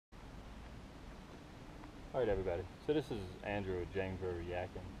Alright everybody, so this is Andrew with James River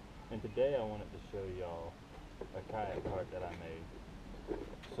Yakin, and today I wanted to show y'all a kayak cart that I made.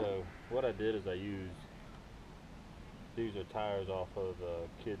 So what I did is these are tires off of the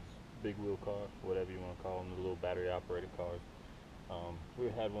kids' big wheel car, whatever you want to call them, the little battery operated cars. We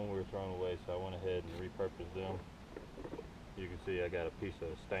had one we were throwing away, so I went ahead and repurposed them. You can see I got a piece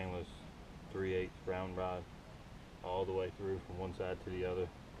of stainless 3/8 round rod all the way through from one side to the other.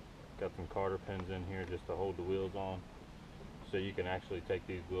 Got some Carter pins in here just to hold the wheels on, so you can actually take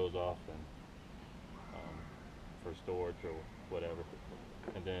these wheels off and for storage or whatever.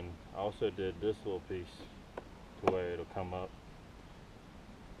 And then I also did this little piece to where it'll come up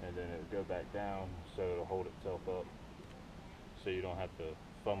and then it'll go back down, so it'll hold itself up, so you don't have to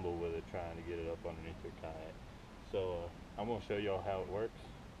fumble with it trying to get it up underneath your kayak. So I'm going to show y'all how it works.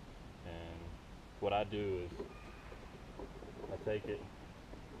 And what I do is I take it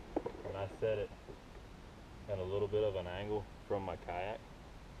and I set it at a little bit of an angle from my kayak,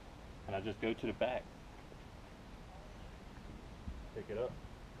 and I just go to the back, pick it up,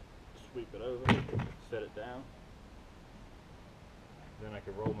 sweep it over, set it down, then I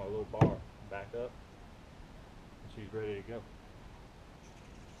can roll my little bar back up and she's ready to go.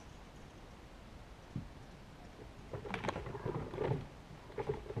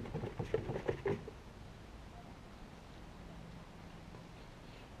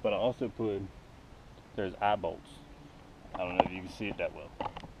 But I also there's eye bolts. I don't know if you can see it that well.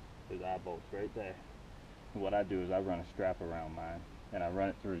 There's eye bolts right there. And what I do is I run a strap around mine and I run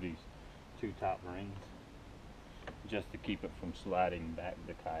it through these two top rings just to keep it from sliding back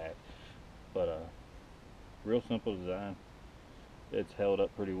the kayak. But real simple design. It's held up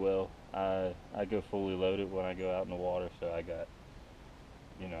pretty well. I go fully loaded when I go out in the water, so I got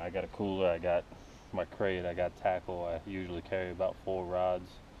I got a cooler, I got my crate, I got tackle. I usually carry about 4 rods.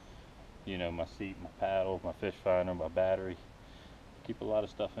 My seat, my paddle, my fish finder, my battery. Keep a lot of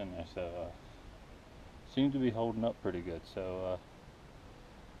stuff in there, so seems to be holding up pretty good. So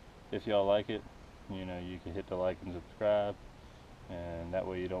if y'all like it, you can hit the like and subscribe, and that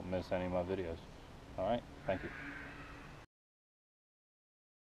way you don't miss any of my videos. Alright, thank you.